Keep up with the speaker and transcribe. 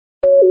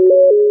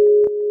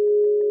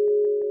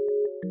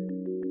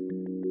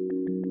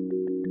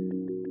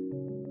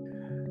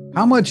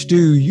How much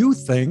do you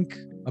think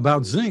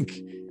about zinc?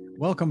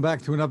 Welcome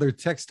back to another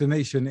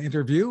Techstination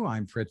interview.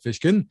 I'm Fred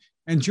Fishkin,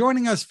 and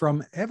joining us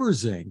from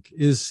EverZinc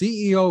is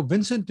CEO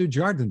Vincent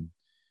Dujardin.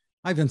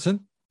 Hi,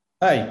 Vincent.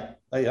 Hi,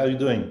 how are you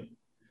doing?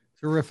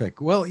 Terrific.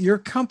 Well, your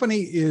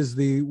company is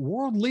the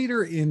world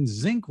leader in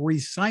zinc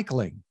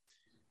recycling.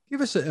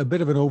 Give us a bit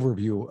of an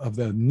overview of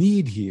the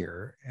need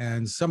here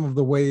and some of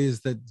the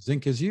ways that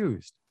zinc is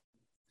used.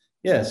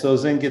 Yeah, so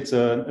zinc, it's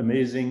an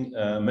amazing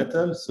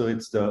metal. So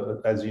it's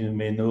as you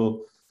may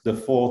know, the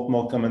fourth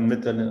more common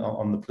metal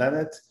on the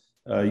planet.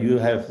 You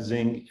have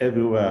zinc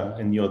everywhere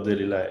in your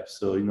daily life.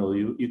 So,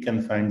 you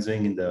can find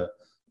zinc in the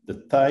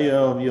tire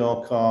of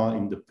your car,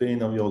 in the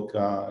paint of your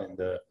car,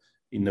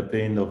 in the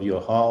paint of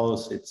your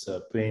house. It's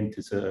a paint,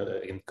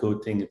 in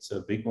coating, it's a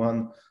big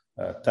one.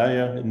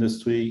 Tire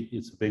industry,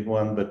 it's a big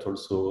one, but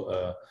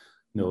also,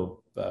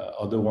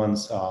 other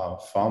ones are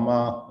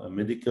pharma,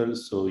 medical.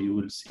 So you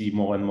will see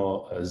more and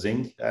more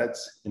zinc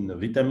ads in the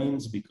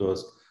vitamins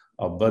because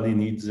our body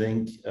needs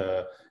zinc.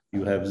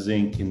 You have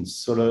zinc in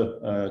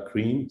solar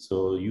cream,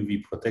 so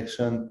UV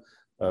protection.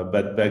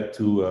 But back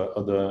to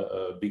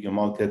other bigger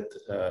market,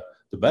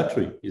 the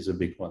battery is a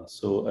big one.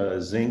 So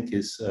zinc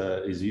is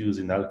used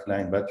in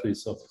alkaline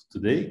batteries of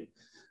today.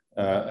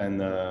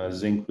 And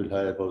zinc will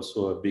have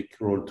also a big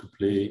role to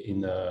play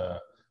in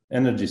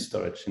energy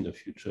storage in the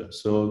future.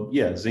 So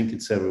yeah, zinc,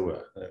 it's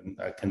everywhere.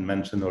 And I can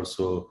mention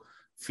also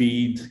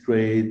feed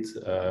grade,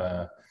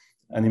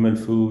 animal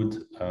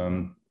food,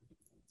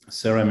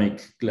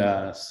 ceramic,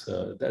 glass.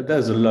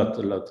 There's a lot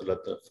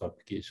of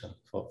application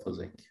for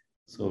zinc.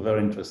 So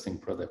very interesting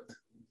product.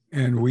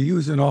 And we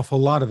use an awful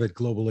lot of it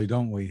globally,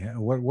 don't we?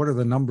 What are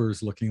the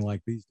numbers looking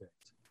like these days?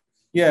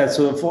 Yeah,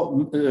 so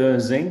for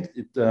zinc,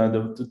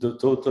 the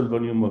total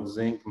volume of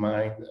zinc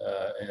mined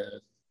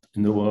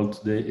in the world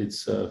today,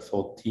 it's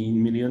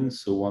 14 million,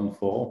 so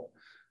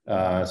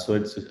 1/4. So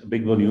it's a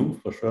big volume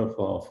for sure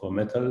for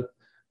metal.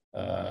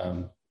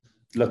 A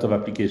lot of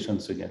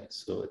applications again.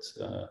 So it's.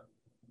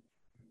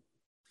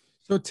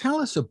 So tell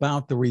us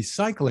about the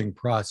recycling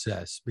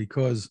process,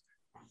 because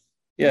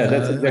yeah,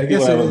 that's exactly I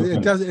guess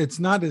it does. It's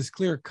not as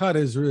clear cut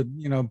as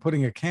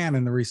putting a can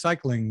in the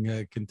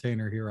recycling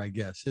container here, I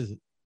guess, is it?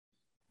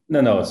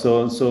 No.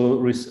 So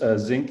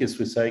zinc is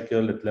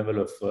recycled at level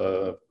of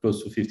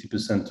close to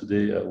 50%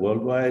 today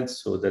worldwide.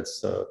 So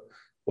that's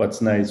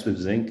what's nice with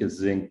zinc is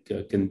zinc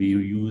can be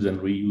reused and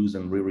reused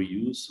and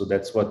reused. So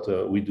that's what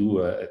we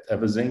do at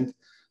EverZinc.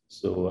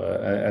 So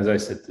as I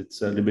said,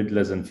 it's a little bit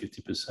less than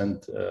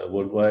 50%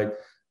 worldwide.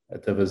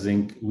 At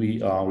EverZinc,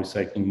 we are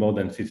recycling more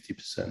than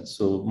 50%.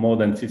 So more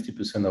than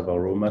 50% of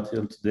our raw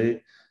material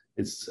today,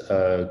 it's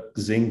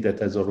zinc that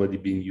has already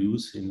been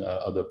used in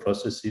other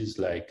processes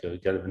like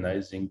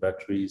galvanizing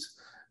batteries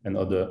and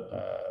other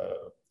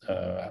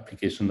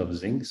application of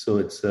zinc. So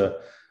it's a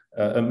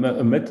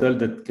metal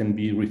that can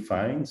be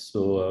refined.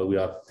 So we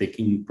are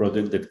taking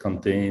product that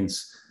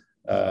contains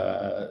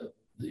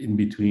in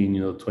between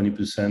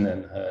 20%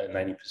 and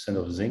 90%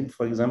 of zinc,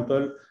 for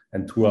example.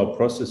 And through our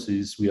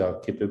processes, we are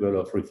capable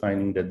of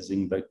refining that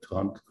zinc back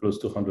to close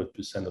to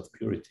 100% of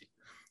purity,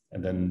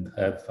 and then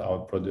have our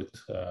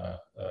product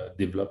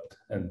developed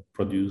and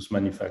produced,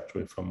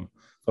 manufactured from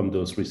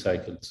those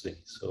recycled zinc.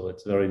 So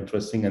it's very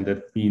interesting, and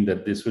that means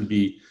that this will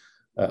be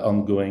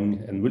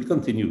ongoing and will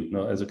continue.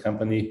 As a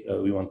company,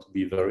 we want to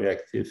be very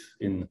active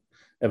in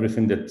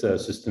everything that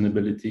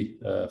sustainability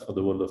for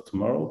the world of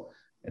tomorrow.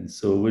 And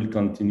so we'll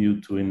continue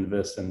to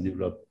invest and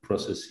develop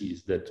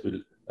processes that will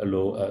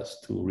allow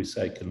us to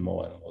recycle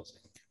more and more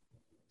zinc.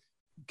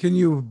 Can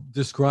you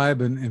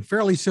describe in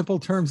fairly simple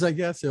terms, I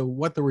guess,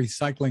 what the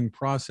recycling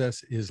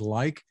process is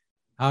like,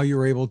 how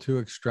you're able to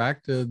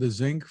extract the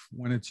zinc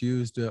when it's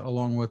used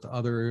along with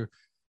other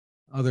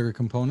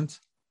components?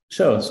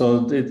 Sure.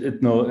 So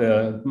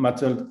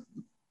metal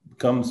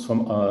comes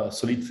from a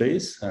solid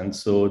phase, and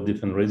so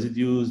different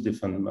residues,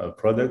 different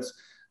products.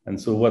 And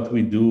so what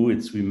we do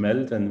is we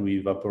melt and we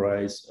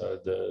vaporize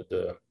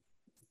the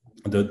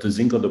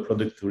zinc of the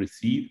product to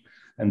receive.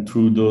 And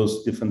through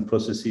those different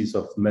processes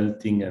of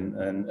melting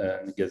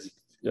and gas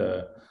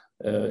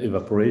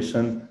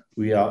evaporation,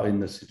 we are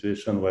in a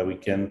situation where we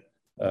can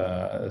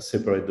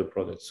separate the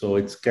product. So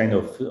it's kind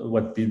of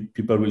what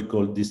people will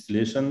call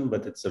distillation,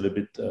 but it's a little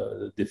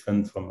bit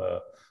different from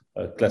a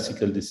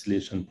classical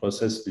distillation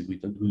process. We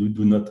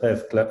do not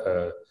have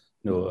a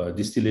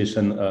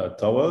distillation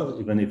tower,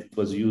 even if it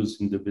was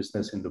used in the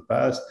business in the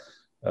past.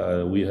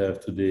 We have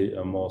today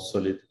a more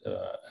solid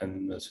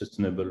and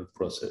sustainable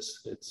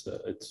process.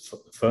 It's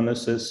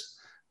furnaces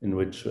in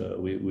which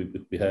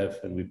we have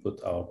and we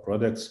put our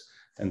products,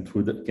 and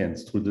through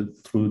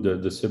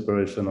the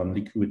separation on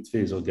liquid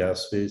phase or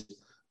gas phase,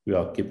 we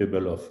are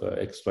capable of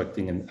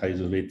extracting and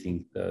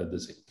isolating the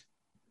zinc.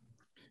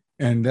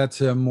 And that's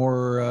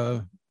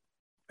more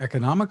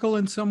economical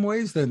in some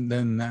ways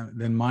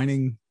than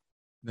mining,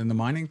 than the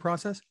mining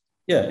process.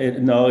 Yeah,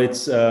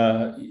 it's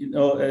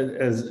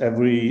as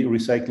every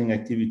recycling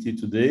activity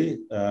today,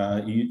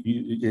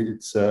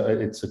 it's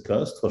a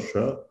cost for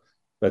sure.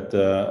 But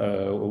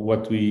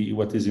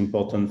what is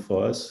important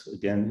for us,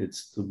 again,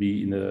 it's to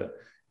be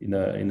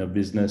in a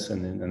business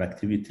and in an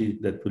activity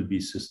that will be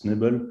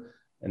sustainable.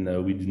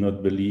 And we do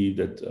not believe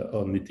that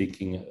only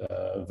taking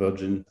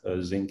virgin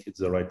zinc is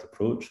the right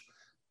approach.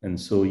 And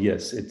so,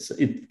 yes,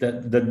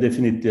 that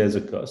definitely has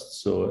a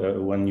cost.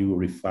 So when you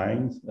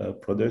refine a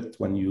product,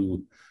 when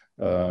you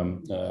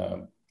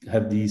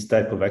have these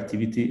type of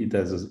activity,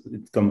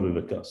 it comes with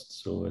a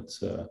cost. So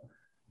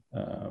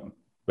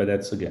but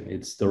that's, again,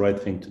 it's the right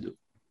thing to do.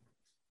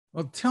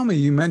 Well, tell me,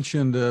 you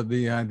mentioned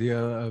the idea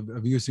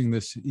of using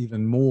this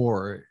even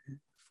more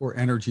for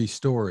energy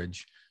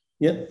storage.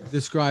 Yeah.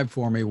 Describe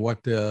for me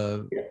what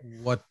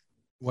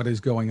is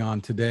going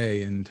on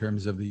today in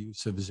terms of the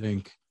use of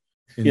zinc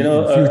in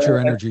future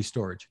energy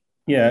storage.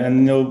 Yeah,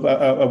 and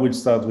I would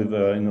start with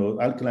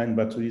alkaline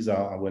batteries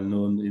are well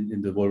known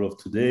in the world of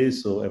today.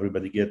 So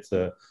everybody gets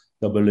AA,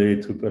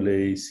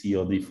 AAA, C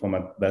or D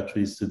format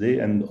batteries today,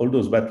 and all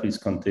those batteries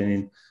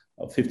contain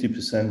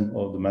 50%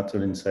 of the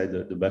metal inside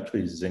the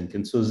battery is zinc.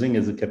 And so zinc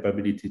has the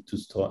capability to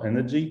store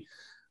energy.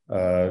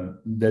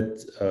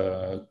 That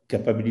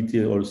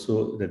capability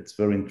also, that's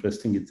very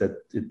interesting, is that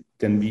it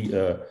can be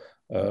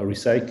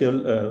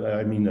recycled.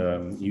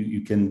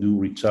 You can do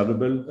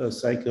rechargeable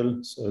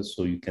cycles,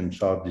 so you can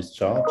charge,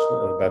 discharge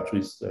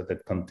batteries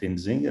that contain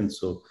zinc. And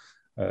so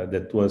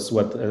that was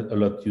what a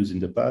lot used in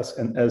the past.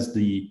 And as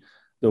the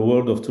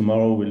world of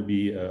tomorrow will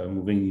be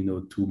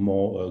moving to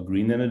more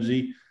green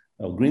energy,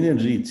 green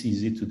energy, it's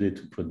easy today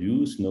to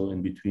produce,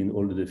 in between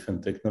all the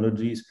different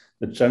technologies.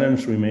 The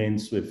challenge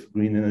remains with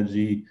green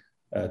energy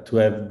to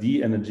have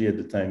the energy at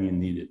the time you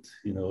need it.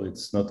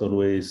 It's not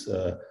always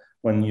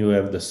when you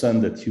have the sun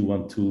that you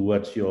want to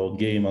watch your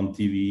game on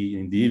TV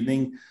in the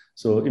evening.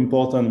 So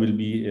important will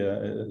be,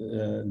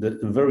 the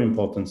very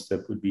important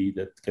step would be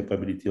that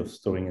capability of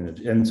storing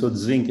energy. And so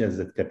zinc has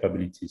that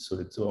capability, so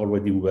it's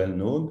already well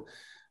known.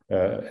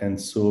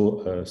 And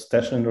so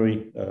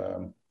stationary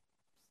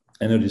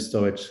energy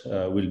storage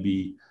will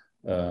be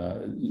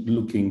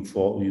looking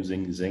for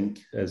using zinc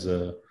as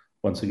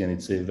once again,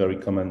 it's a very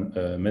common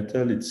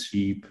metal. It's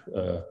cheap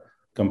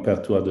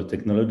compared to other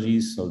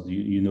technologies. So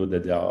you know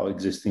that there are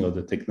existing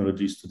other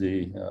technologies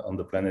today on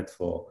the planet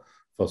for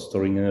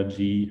storing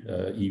energy,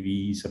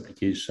 EVs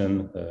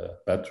application,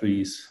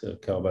 batteries,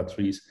 car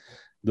batteries.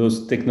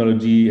 Those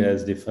technology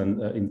has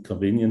different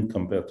inconvenience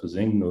compared to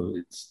zinc.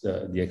 It's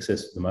the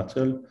access to the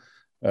metal.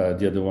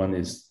 The other one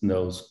is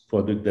those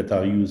products that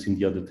are used in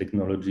the other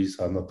technologies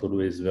are not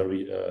always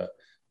very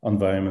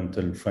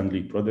environmental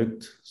friendly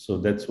product. So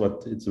that's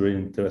what it's very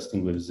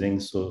interesting with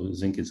zinc. So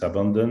zinc is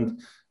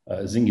abundant.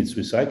 Zinc is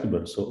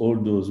recyclable. So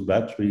all those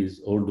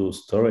batteries, all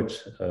those storage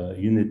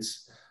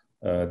units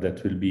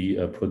that will be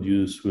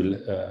produced will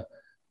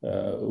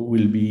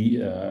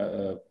be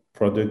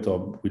product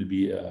or will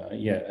be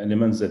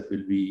elements that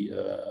will be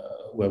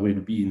where we'll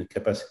be in the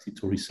capacity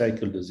to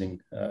recycle the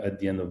zinc at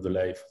the end of the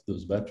life of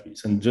those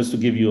batteries. And just to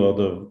give you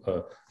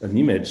an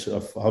image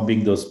of how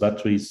big those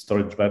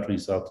storage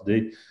batteries are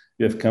today,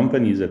 you have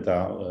companies that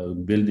are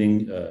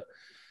building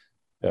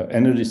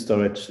energy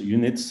storage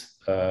units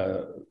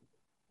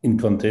in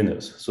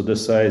containers. So the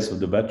size of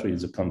the battery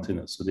is a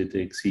container. So they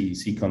take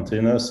CEC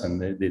containers and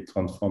they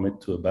transform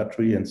it to a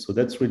battery. And so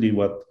that's really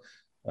what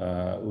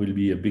will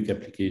be a big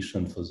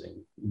application for zinc,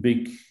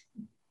 big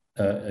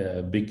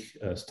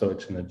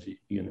storage energy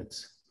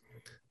units.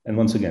 And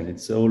once again,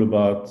 it's all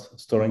about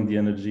storing the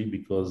energy,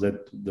 because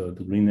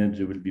the green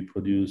energy will be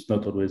produced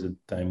not always at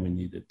the time we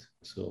need it.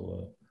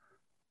 So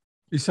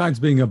besides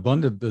being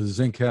abundant, does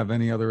zinc have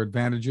any other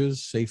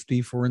advantages?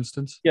 Safety, for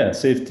instance? Yeah,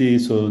 safety.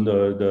 So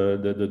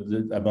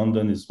the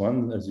abundant is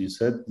one, as you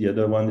said. The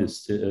other one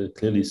is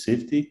clearly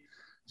safety.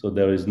 So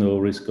there is no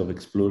risk of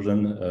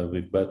explosion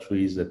with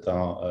batteries that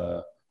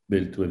are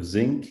built with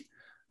zinc.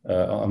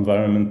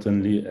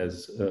 Environmentally,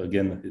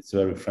 again, it's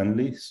very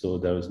friendly. So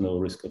there is no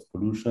risk of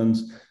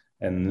pollutions.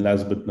 And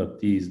last but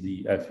not least,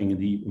 I think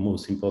the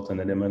most important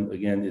element,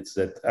 again, it's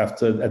that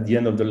at the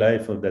end of the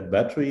life of that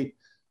battery,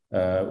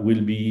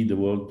 the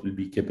world will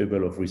be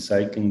capable of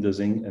recycling the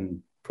zinc and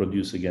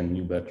produce again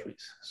new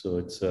batteries. So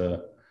it's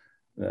a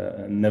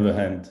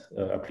never-end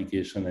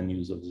application and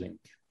use of zinc.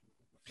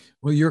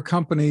 Well, your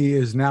company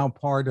is now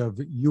part of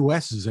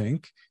US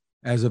Zinc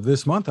as of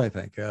this month, I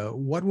think.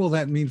 What will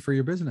that mean for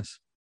your business?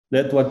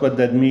 What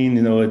that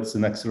means, it's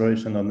an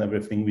acceleration on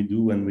everything we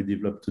do and we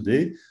develop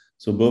today.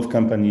 So both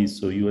companies,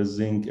 so US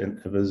Zinc and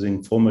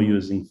EverZinc, former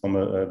US Zinc,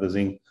 former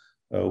EverZinc,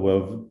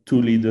 were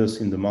two leaders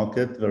in the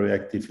market, very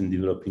active in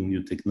developing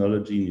new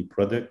technology, new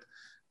product.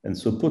 And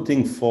so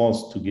putting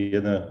force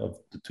together of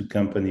the two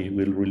companies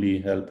will really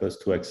help us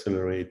to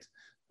accelerate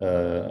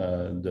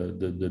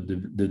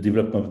the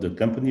development of the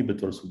company,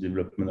 but also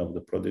development of the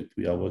product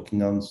we are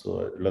working on.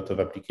 So a lot of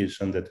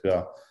applications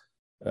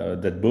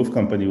that both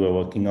companies were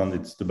working on.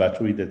 It's the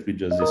battery that we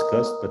just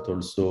discussed, but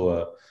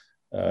also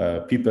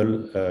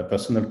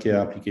personal care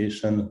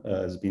application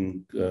has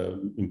been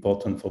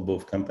important for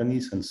both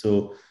companies. And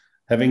so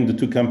having the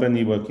two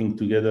companies working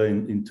together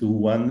into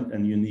one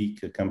and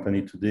unique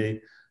company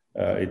today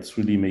it's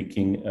really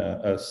making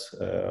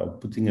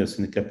putting us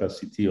in the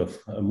capacity of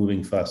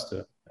moving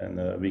faster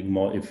and being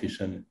more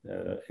efficient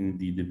in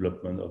the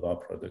development of our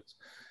products.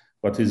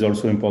 What is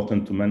also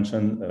important to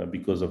mention,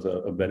 because of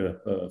a better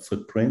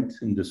footprint,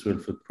 industrial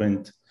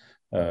footprint,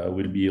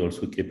 will be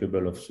also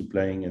capable of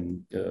supplying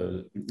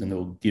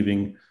and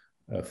giving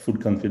full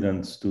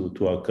confidence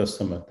to our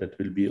customer that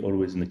will be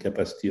always in the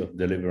capacity of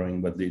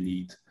delivering what they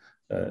need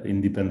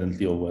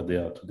independently of where they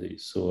are today.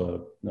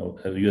 So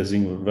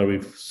using a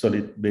very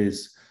solid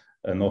base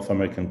North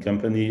American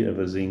company,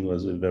 EverZinc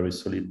was a very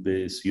solid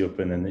base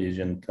European and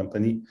Asian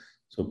company.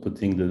 So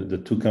putting the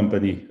two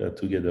companies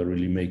together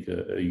really make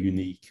a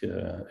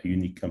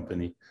unique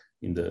company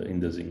in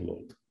the zinc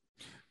world.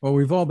 Well,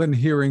 we've all been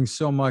hearing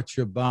so much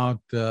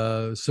about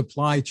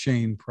supply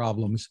chain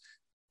problems,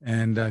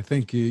 and I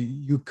think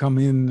you come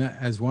in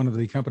as one of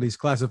the companies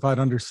classified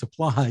under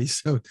supply.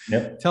 So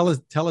yep. tell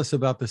us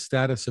about the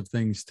status of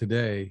things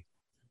today.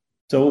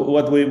 So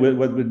what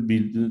we'll be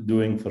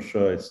doing for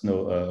sure is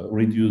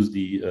reduce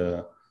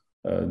the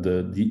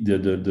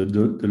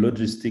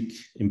logistic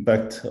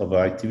impact of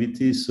our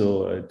activities.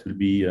 So it will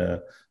be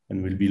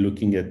and we'll be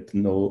looking at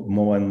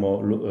more and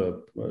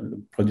more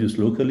produce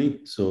locally.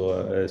 So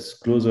as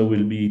closer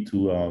we'll be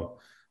to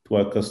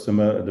our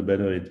customer, the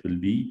better it will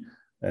be.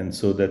 And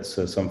so that's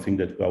something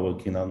that we are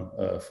working on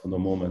for the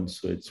moment.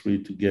 So it's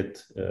really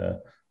to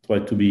try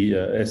to be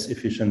as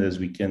efficient as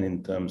we can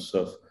in terms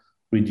of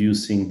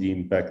reducing the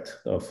impact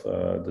of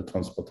the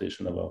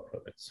transportation of our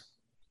products.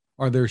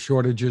 Are there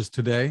shortages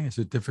today? Is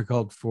it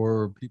difficult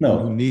for people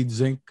who need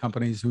zinc,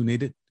 companies who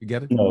need it, to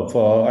get it? No,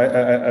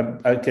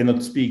 I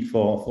cannot speak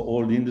for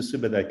all the industry,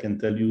 but I can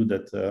tell you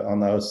that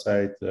on our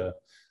side,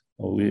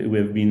 we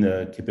have been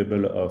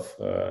capable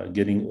of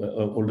getting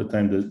all the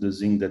time the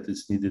zinc that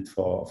is needed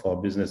for our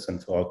business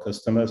and for our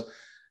customers.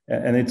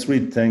 And it's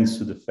really thanks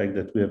to the fact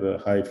that we have a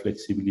high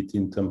flexibility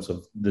in terms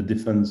of the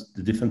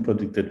different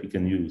products that we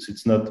can use.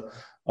 It's not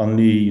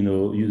only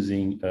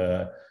using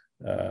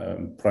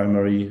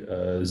primary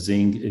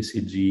zinc,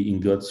 SAG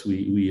ingots.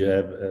 We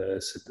have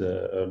said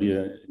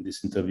earlier in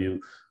this interview,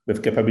 we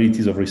have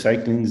capabilities of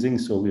recycling zinc,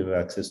 so we have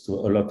access to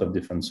a lot of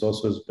different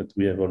sources. But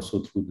we have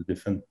also, through the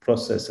different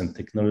process and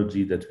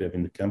technology that we have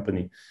in the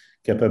company,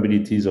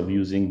 capabilities of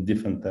using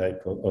different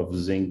type of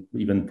zinc,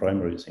 even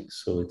primary zinc.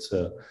 So it's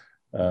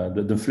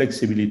the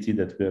flexibility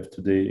that we have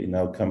today in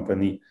our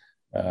company.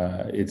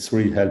 It's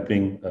really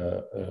helping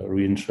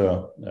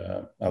reinsure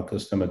our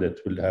customer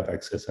that will have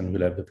access and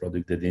will have the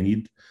product that they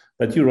need.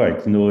 But you're right,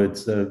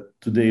 it's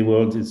today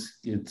world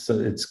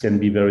it can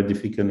be very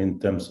difficult in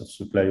terms of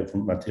supply of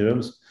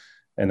materials,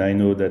 and I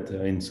know that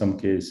in some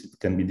cases it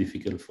can be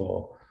difficult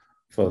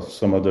for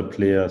some other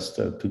players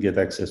to get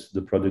access to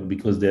the product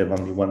because they have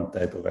only one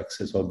type of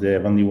access or they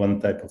have only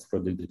one type of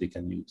product that they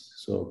can use.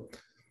 So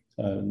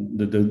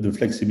the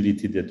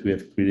flexibility that we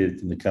have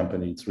created in the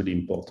company, it's really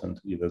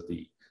important to give us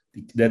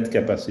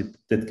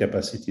that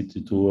capacity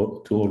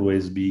to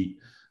always be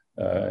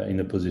in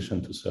a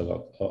position to serve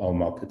our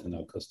market and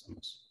our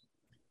customers.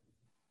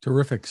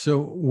 Terrific. So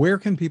where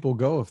can people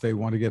go if they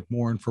want to get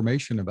more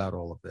information about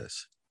all of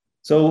this?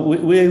 So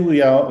we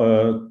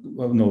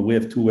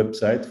have two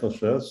websites for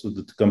sure. So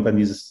the two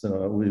companies,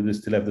 we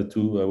still have the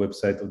two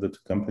websites of the two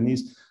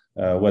companies.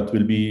 What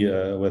we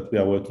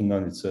are working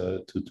on is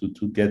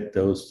to get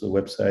those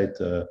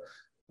websites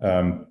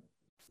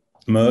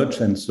merge,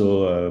 and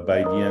so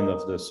by the end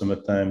of the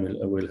summertime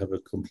we'll have a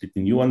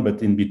completely new one.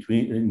 But in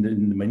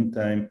the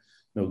meantime,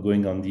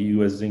 going on the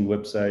EverZinc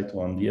website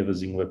or on the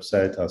EverZinc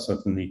website are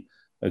certainly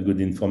a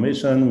good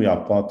information. We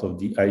are part of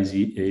the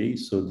IZA,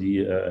 so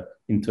the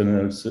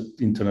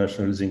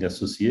International Zinc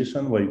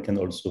Association, where you can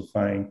also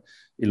find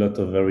a lot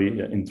of very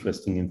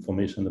interesting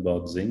information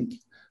about zinc.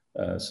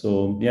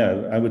 So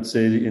yeah, I would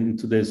say in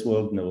today's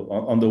world,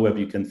 on the web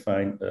you can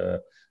find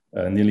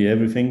nearly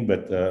everything,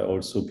 but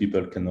also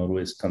people can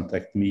always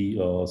contact me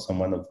or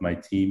someone of my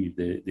team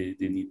if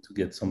they need to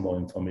get some more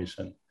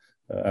information.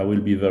 I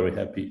will be very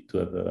happy to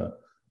have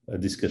a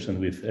discussion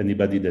with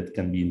anybody that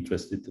can be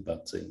interested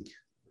about zinc.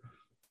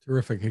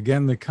 Terrific.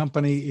 Again, the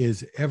company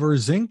is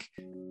EverZinc.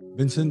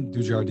 Vincent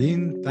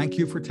Dujardin, thank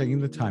you for taking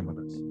the time with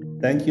us.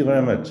 Thank you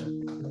very much.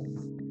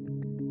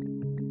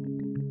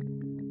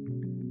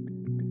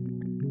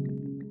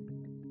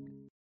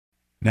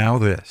 Now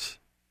this.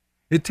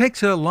 It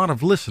takes a lot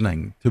of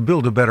listening to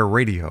build a better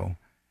radio,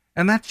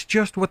 and that's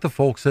just what the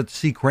folks at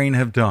C. Crane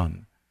have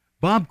done.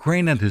 Bob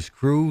Crane and his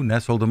crew,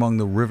 nestled among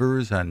the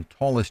rivers and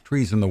tallest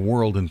trees in the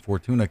world in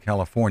Fortuna,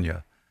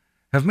 California,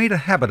 have made a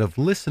habit of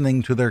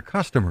listening to their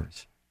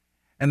customers.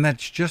 And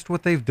that's just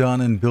what they've done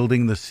in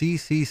building the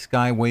CC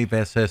Skywave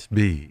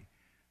SSB,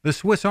 the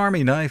Swiss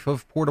Army knife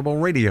of portable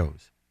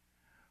radios.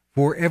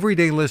 For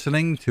everyday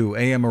listening to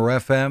AM or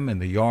FM in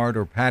the yard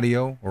or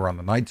patio or on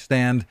the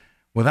nightstand,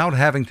 without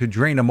having to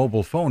drain a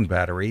mobile phone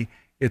battery,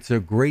 it's a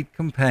great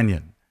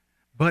companion.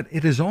 But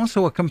it is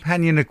also a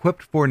companion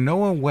equipped for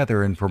NOAA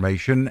weather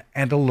information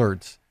and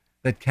alerts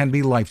that can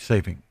be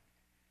life-saving.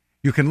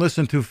 You can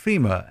listen to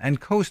FEMA and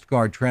Coast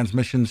Guard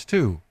transmissions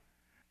too.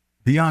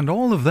 Beyond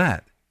all of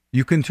that,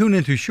 You can tune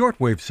into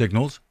shortwave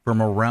signals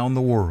from around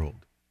the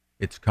world.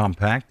 It's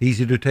compact,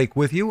 easy to take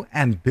with you,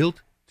 and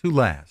built to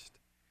last.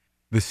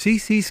 The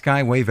CC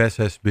Skywave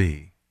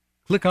SSB.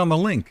 Click on the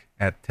link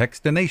at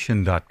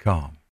Techstination.com.